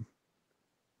team.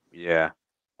 yeah.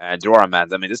 And Dora,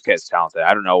 man, I mean, this kid's talented.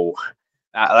 I don't know.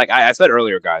 Like I said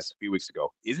earlier, guys, a few weeks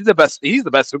ago, is he the best? He's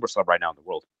the best super sub right now in the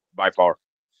world by far.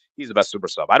 He's the best super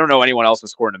sub. I don't know anyone else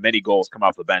that's scoring many goals come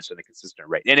off the bench at a consistent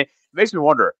rate. And it makes me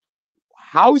wonder,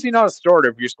 how is he not a starter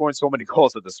if you're scoring so many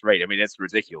goals at this rate? I mean, it's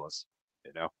ridiculous,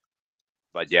 you know.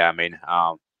 But yeah, I mean,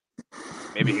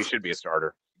 maybe he should be a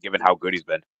starter given how good he's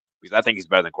been. Because I think he's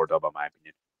better than Cordoba, in my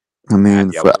opinion. I And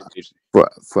mean, yeah,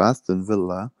 for Aston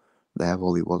Villa, they have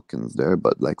Ollie Watkins there,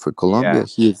 but like for yeah, Colombia,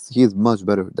 he is much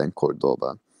better than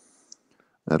Cordoba.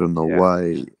 I don't know yeah,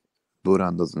 why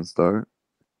Duran doesn't start.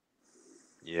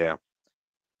 yeah.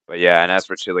 But yeah, and as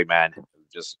for Chile, man,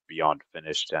 just beyond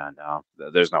finished, and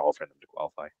there's no hope for them to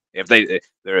qualify. If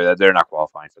they're not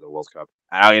qualifying for the World Cup,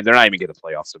 I mean, they're not even getting the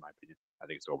playoffs, in my opinion. I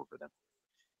think it's over for them.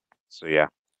 So yeah.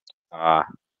 Uh,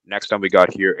 Next time we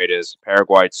got here, it is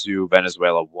Paraguay 2,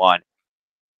 Venezuela 1.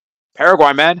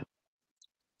 Paraguay, man,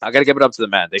 I gotta give it up to the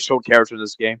man. They showed character in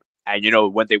this game, and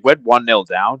when they went 1-0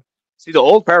 down, see the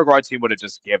old Paraguay team would have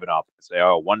just given up and say,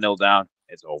 "Oh, 1-0 down,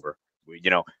 it's over."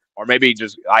 Or maybe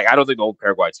just I don't think the old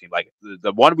Paraguay team, like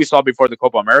the one we saw before the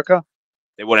Copa America,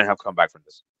 they wouldn't have come back from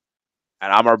this.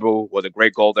 And Amarbu with a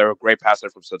great goal there, great pass there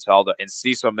from Soteldo, and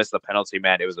Ciso missed the penalty,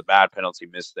 man. It was a bad penalty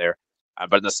miss there.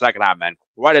 But in the second half, man,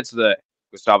 right into the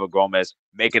Gustavo Gomez,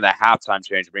 making the halftime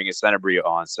change, bringing Sanabria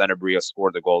on. Sanabria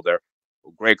scored the goal there.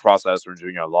 Great cross out from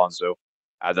Junior Alonso.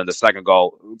 And then the second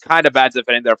goal, kind of bad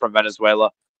defending there from Venezuela.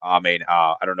 I mean,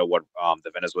 I don't know what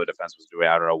the Venezuela defense was doing.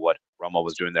 I don't know what Romo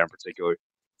was doing there in particular.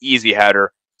 Easy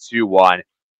header, 2-1.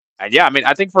 And yeah, I mean,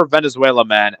 I think for Venezuela,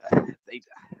 man,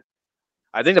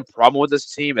 I think the problem with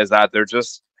this team is that they're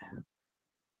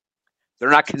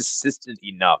not consistent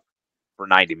enough for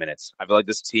 90 minutes. I feel like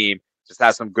this team just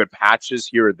has some good patches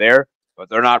here or there, but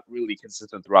they're not really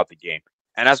consistent throughout the game.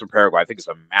 And as for Paraguay, I think it's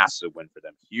a massive win for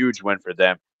them, huge win for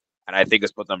them. And I think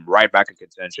it's put them right back in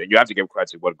contention. You have to give credit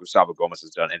to what Gustavo Gomez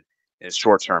has done in his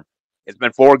short term. It's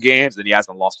been 4 games, and he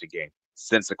hasn't lost a game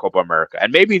since the Copa America.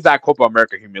 And maybe that Copa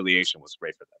America humiliation was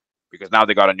great for them because now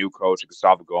they got a new coach,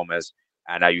 Gustavo Gomez,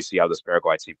 and now you see how this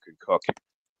Paraguay team can cook.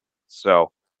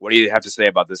 So, what do you have to say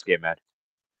about this game, man?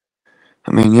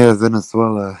 I mean, yeah,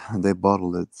 Venezuela, they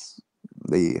bottled it.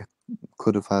 They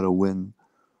could have had a win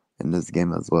in this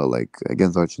game as well, like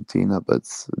against Argentina, but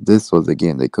this was a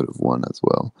game they could have won as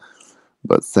well.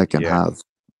 But second Yeah, half,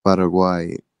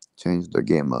 Paraguay changed their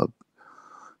game up,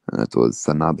 and it was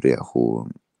Sanabria who,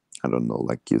 I don't know,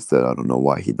 like you said, I don't know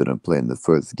why he didn't play in the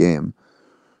first game,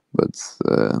 but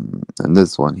in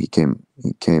this one he came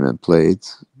and played,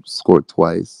 scored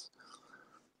twice.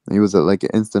 He was like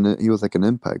an instant. He was like an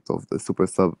impact of the super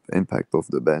sub impact of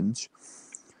the bench.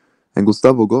 And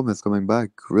Gustavo Gomez coming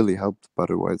back really helped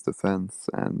Paraguay's defense.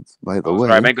 And by the oh,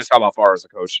 sorry. I way, meant Gustavo Alfaro as the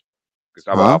coach.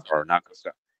 Gustavo huh? Alfaro, not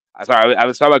Gustavo. I sorry. I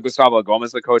was talking about Gustavo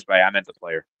Gomez, the coach, but I meant the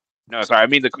player. No, sorry. I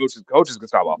mean the coach. The coach is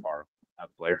Gustavo Alfaro, not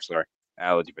the player. Sorry.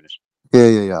 I'll let you finish.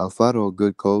 Yeah. Alfaro, a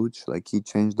good coach. Like he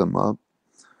changed them up.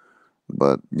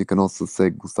 But you can also say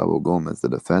Gustavo Gomez, the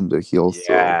defender.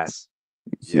 Yes.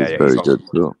 He's Yeah. He's very also good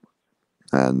important. too.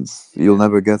 And you'll Yeah.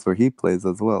 never guess where he plays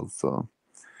as well. So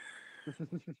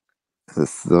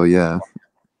yeah,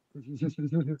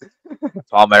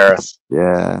 Palmeiras.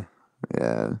 yeah,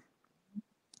 yeah.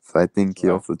 So I think he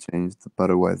So also changed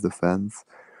Paraguay's defense.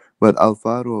 But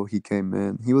Alfaro, he came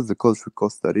in. He was the coach for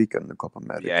Costa Rica in the Copa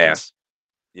America. yes.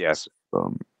 Yes.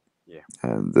 Um, Yeah.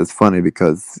 and it's funny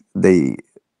because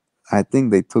I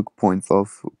think they took points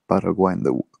off Paraguay in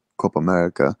the Copa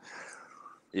America.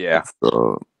 Yeah.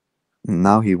 So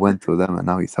now he went to them and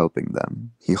now he's helping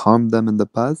them. He harmed them in the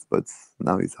past, but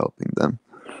now he's helping them.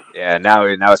 Yeah. Now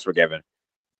it's forgiven.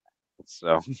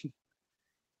 So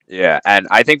yeah, and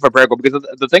I think for Paraguay, because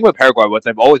the thing with Paraguay, what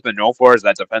they've always been known for is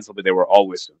that defensively they were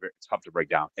always tough to break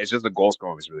down. It's just the goal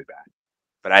scoring was really bad.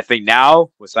 But I think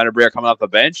now with Sanabria coming off the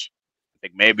bench, I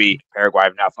think maybe Paraguay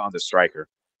have now found the striker,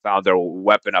 found their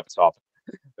weapon up top,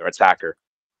 their attacker.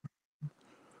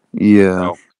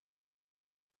 Yeah, So,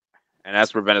 and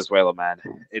as for Venezuela, man,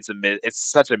 it's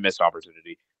such a missed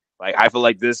opportunity. Like I feel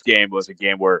like this game was a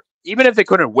game where even if they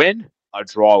couldn't win, a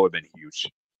draw would have been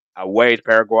huge. Away to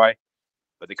Paraguay,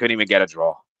 but they couldn't even get a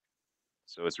draw.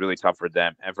 So it's really tough for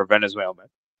them. And for Venezuela, man,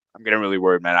 I'm getting really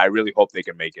worried, man. I really hope they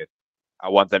can make it. I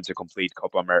want them to complete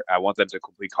Copa America. I want them to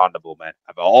complete Conmebol, man.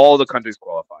 Have all the countries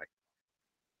qualify.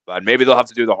 But maybe they'll have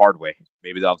to do the hard way.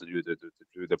 Maybe they'll have to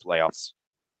do the playoffs.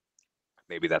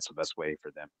 Maybe that's the best way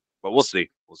for them. But we'll see.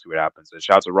 We'll see what happens. And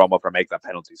shout out to Roma for making that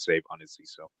penalty save on his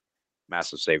so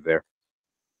massive save there.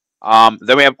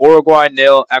 Then we have Uruguay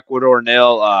nil, Ecuador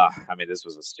nil. I mean, this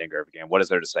was a stinker of a game. What is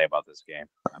there to say about this game?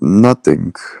 I mean,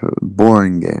 nothing.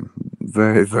 Boring game.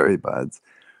 Very, very bad.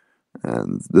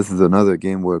 And this is another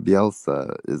game where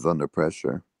Bielsa is under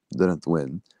pressure. Didn't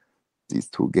win these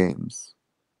 2 games.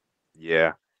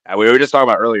 yeah. And we were just talking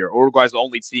about earlier, Uruguay's the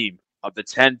only team of the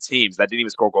 10 teams that didn't even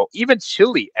score a goal. Even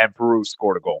Chile and Peru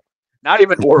scored a goal. Not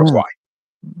even Yeah, Uruguay.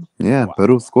 yeah. Wow.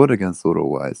 Peru scored against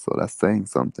Uruguay, so that's saying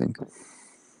something.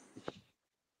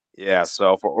 Yeah,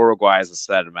 so for Uruguay, as I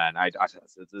said, man,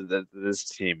 this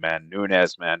team, man,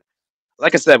 Nunes, man.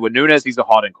 Like I said, with Nunes, he's a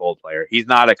hot and cold player. He's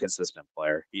not a consistent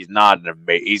player. He's not going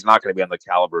to be on the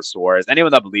caliber of Suarez.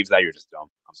 Anyone that believes that, you're just dumb.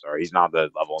 I'm sorry. He's not the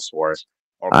level of Suarez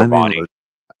or I mean, Cavani. look,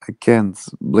 I can't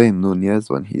blame Nunez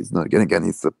when he's not getting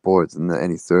any support and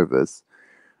any service.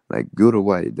 Like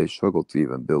Uruguay, they struggle to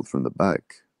even build from the back.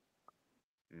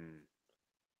 Mm.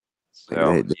 Like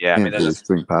So they yeah, I mean can't that's really just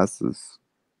string passes.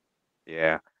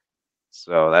 yeah.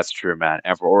 So that's true, man.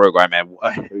 And for Uruguay, man,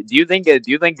 what do you think is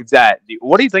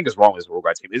wrong with this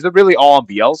Uruguay team? Is it really all on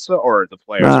Bielsa or the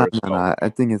players, Nah, or is it nah, both? nah. I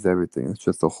think it's everything. It's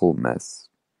just a whole mess.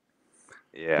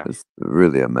 Yeah, It's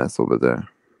really a mess over there.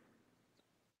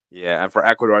 yeah. And for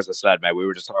Ecuador, as I said, man, we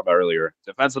were just talking about earlier.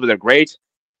 Defensively, they're great,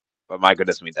 but my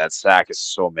goodness me, that sack is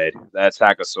so mid. That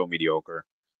sack is so mediocre.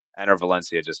 And our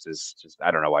Valencia just I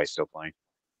don't know why he's still playing.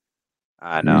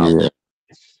 And Yeah.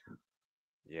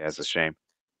 yeah, it's a shame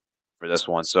for this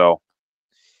one. So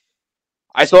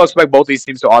I still expect both these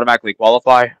teams to automatically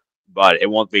qualify, but it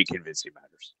won't be convincing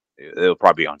matters. It'll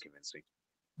probably be unconvincing.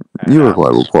 And Uruguay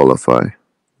will qualify,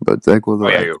 but oh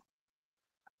yeah, you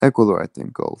Ecuador, I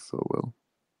think, also will.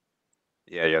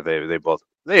 yeah, they both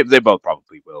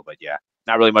probably will, but yeah,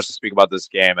 not really much to speak about this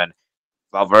game. And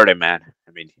Valverde, man,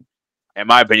 I mean, in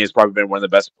my opinion, he's probably been one of the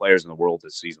best players in the world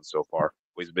this season so far.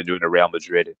 He's been doing it at Real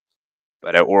Madrid,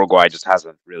 but at Uruguay just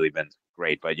hasn't really been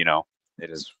great. But it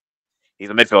is he's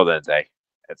a midfielder in the day.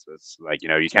 It's like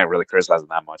you can't really criticize him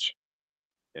that much.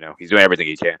 He's doing everything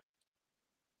he can.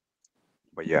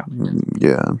 But yeah,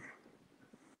 Yeah.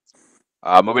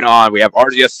 moving on, we have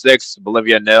Argentina 6,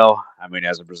 Bolivia nil. I mean,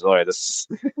 as a Brazilian, this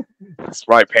it's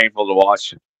probably painful to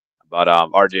watch. But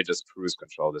Argentina just cruise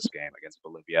control this game against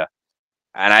Bolivia.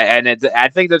 I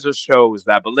think that just shows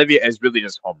that Bolivia is really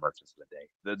just home merchants of the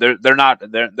day.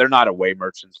 They're not away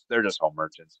merchants. They're just home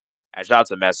merchants. And shout out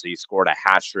to Messi, he scored a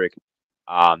hat trick.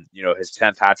 His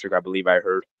 10th hat trick, I believe I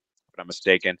heard, if I'm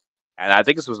mistaken. And I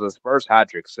think this was his first hat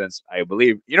trick since I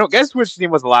believe. Guess which team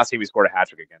was the last team he scored a hat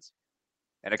trick against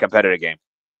in a competitive game?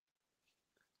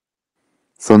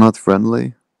 So not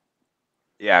friendly.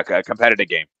 Yeah, a competitive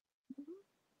game.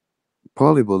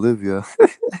 Probably Bolivia.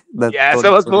 That's Yes, it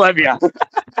was Bolivia.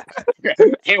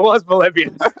 It was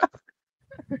Bolivia.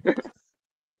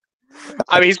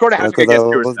 I mean, he scored a hat trick Because I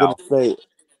against was gonna Curacao. say,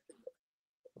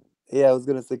 yeah, I was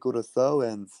gonna say Curacao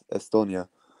and Estonia.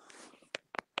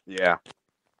 Yeah.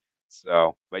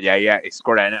 So, but yeah, he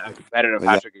scored a competitive But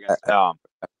hat yeah, trick I, against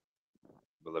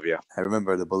Bolivia. I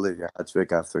remember the Bolivia hat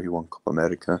trick after he won Copa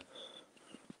America.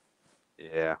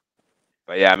 Yeah,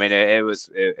 but yeah, I mean, it was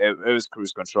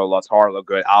cruise control. Lautaro looked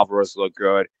good. Alvarez looked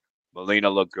good. Molina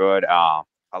looked good.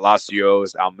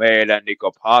 Palacios, Almeida,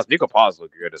 Nico Paz. Nico Paz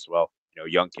looked good as well.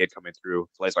 Young kid coming through.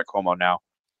 Plays like Como now.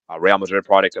 Real Madrid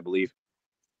product, I believe,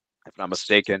 if not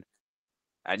mistaken.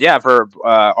 And yeah, for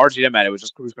Argentina, man, it was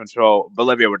just cruise control.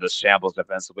 Bolivia were just shambles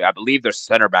defensively. I believe their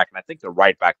center back and I think the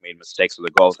right back made mistakes with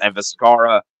the goals. And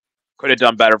Vizcarra could have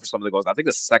done better for some of the goals. I think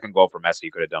the second goal for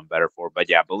Messi could have done better for. But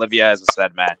yeah, Bolivia, as I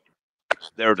said, man,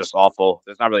 they were just awful.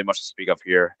 There's not really much to speak of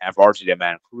here. And for Argentina,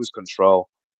 man, cruise control.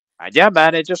 And yeah,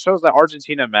 man, it just shows that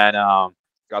Argentina, man,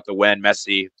 got the win.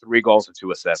 Messi, 3 goals and 2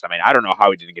 assists. I mean, I don't know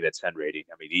how he didn't get a 10 rating.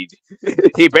 I mean,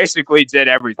 he basically did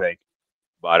everything,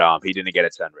 but he didn't get a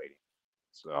 10 rating.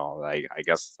 So like, I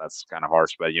guess that's kind of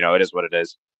harsh, but it is what it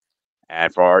is.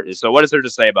 And so, what is there to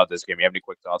say about this game? You have any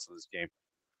quick thoughts on this game?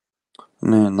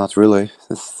 Man, not really.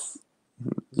 It's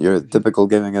your typical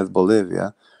game against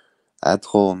Bolivia at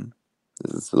home.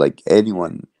 This is like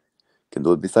anyone can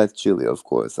do it besides Chile, of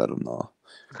course. I don't know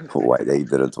why they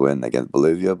didn't win against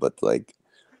Bolivia, but like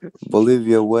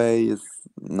Bolivia way is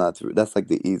not. That's like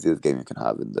the easiest game you can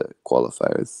have in the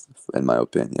qualifiers, in my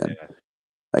opinion. Yeah,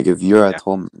 Like if you're yeah, at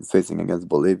home facing against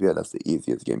Bolivia, that's the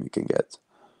easiest game you can get.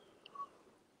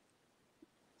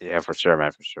 yeah, for sure,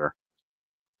 man, for sure.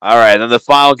 All right, then the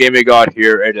final game we got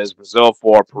here, it is Brazil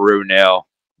 4, Peru nil.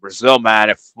 Brazil,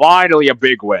 man, finally a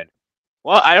big win.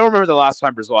 Well, I don't remember the last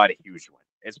time Brazil had a huge win.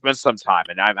 It's been some time,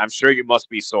 and I'm sure you must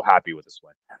be so happy with this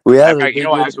win. We And in had a fact, big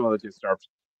I win. actually want to start.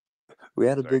 We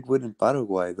had a Sorry. big win in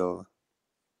Paraguay though,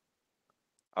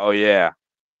 Oh yeah.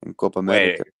 in Copa Wait.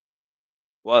 America.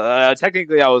 Well,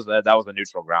 technically that was a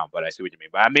neutral ground, but I see what you mean.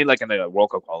 But I mean, like in the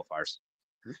World Cup qualifiers.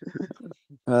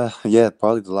 Yeah,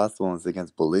 probably the last one was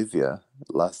against Bolivia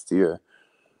last year.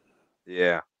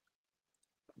 Yeah.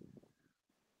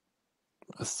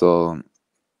 So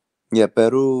yeah,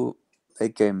 Peru, they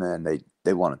came in,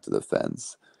 they wanted to defend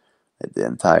the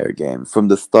entire game. From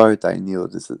the start,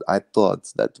 I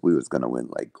thought that we was gonna win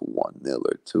like 1-0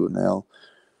 or 2-0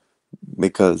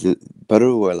 because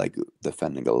Peru were like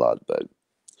defending a lot, but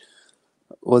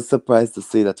was surprised to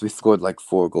see that we scored like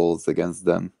 4 goals against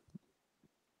them.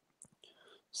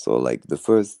 So like the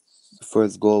first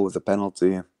goal was a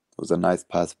penalty. It was a nice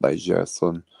pass by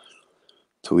Gerson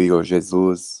to Igor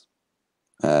Jesus,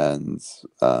 and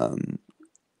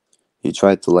he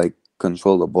tried to like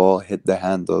control the ball, hit the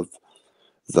hand of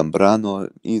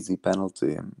Zambrano, easy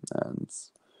penalty, and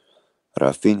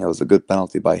Rafinha was a good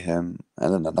penalty by him,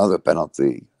 and then another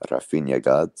penalty Rafinha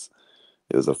got.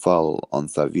 It was a foul on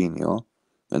Savinho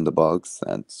in the box,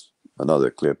 and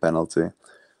another clear penalty. And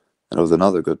it was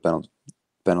another good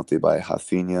penalty by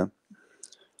Rafinha.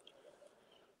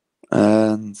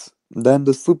 And then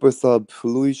the super sub,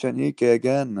 Luis Enrique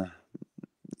again.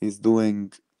 He's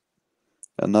doing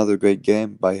another great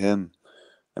game by him.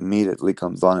 Immediately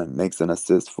comes on and makes an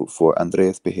assist for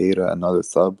Andreas Pereira, another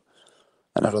sub.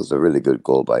 And that was a really good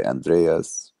goal by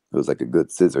Andreas. It was like a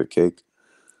good scissor kick.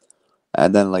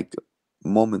 And then, like,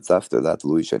 moments after that,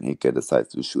 Luis Enrique decides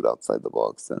to shoot outside the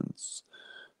box and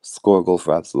score a goal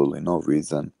for absolutely no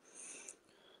reason.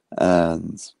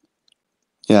 And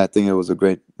yeah, I think it was a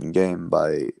great game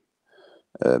by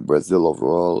Brazil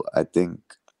overall. I think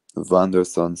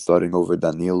Wanderson starting over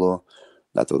Danilo,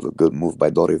 that was a good move by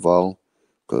Dorival,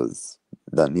 because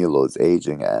Danilo is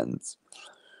aging, and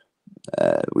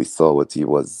we saw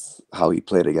how he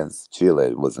played against Chile.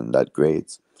 It wasn't that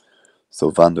great. So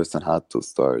Wanderson had to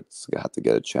start, had to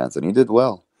get a chance, and he did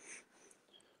well.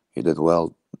 He did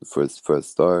well for his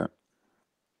first start.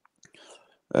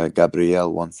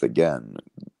 Gabriel, once again,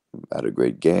 had a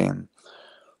great game.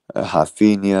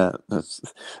 Rafinha,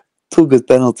 2 good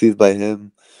penalties by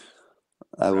him.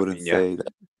 I wouldn't Rafinha.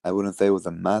 say it was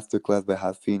a masterclass by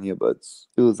Rafinha, but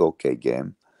it was okay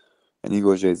game. And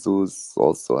Igor Jesus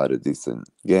also had a decent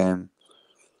game.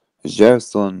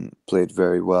 Gerson played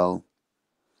very well,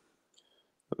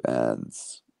 and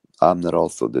Amner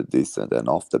also did decent, and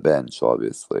off the bench,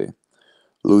 obviously.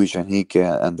 Luis Enrique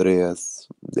and Andreas,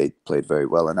 they played very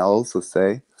well. And I'll also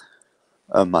say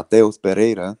Mateus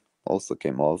Pereira also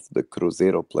came off, the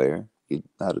Cruzeiro player. He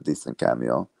had a decent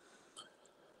cameo.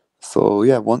 So,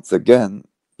 yeah, once again,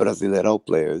 Brasileirão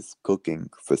players cooking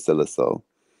for Seleção.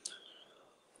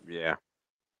 Yeah.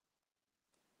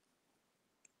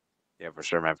 Yeah, for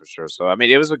sure, man, for sure. So, I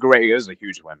mean, it was a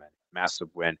huge win, man. Massive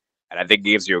win. And I think it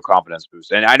gives you a confidence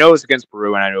boost. And I know it's against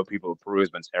Peru, and I know Peru has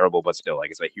been terrible, but still, like,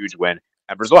 it's a huge win.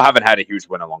 And Brazil haven't had a huge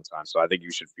win in a long time. So I think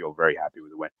you should feel very happy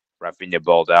with the win. Rafinha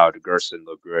balled out. Gerson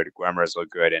looked good. Guimaraes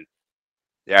looked good. And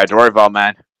yeah, Dorival,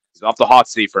 man, he's off the hot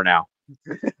seat for now.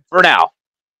 For now.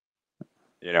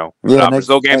 But Yeah,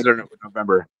 Brazil games are in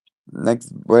November next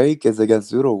break is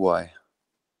against Uruguay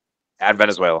at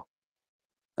Venezuela.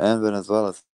 and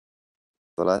Venezuela.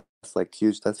 So that's like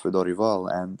huge. That's for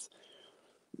Dorival. And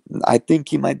I think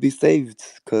he might be saved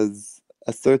because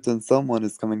a certain someone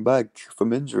is coming back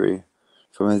from injury,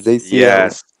 from his ACL.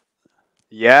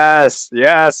 Yes.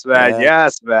 Yes, man. Yeah,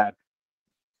 Yes, man.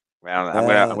 Man, I'm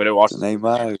yeah. gonna watch this game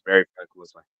Neymar. very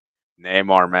closely.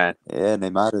 Neymar, man. Yeah,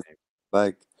 Neymar is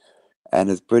back. And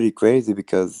it's pretty crazy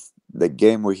because the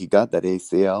game where he got that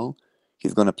ACL,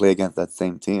 he's going to play against that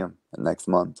same team next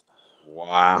month.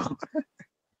 Wow.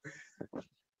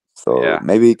 So Yeah.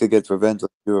 maybe he could get revenge on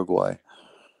Uruguay.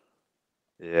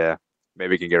 Yeah.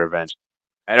 Maybe we can get revenge.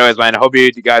 Anyways, man, I hope you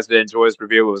guys did enjoy this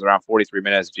review. It was around 43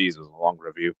 minutes. Jeez, it was a long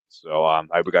review. So I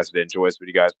hope you guys did enjoy this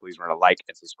video, guys. Please remember to like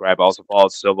and subscribe. Also follow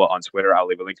Silva on Twitter. I'll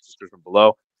leave a link in the description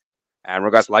below. And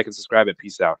remember, guys, like and subscribe, and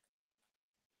peace out.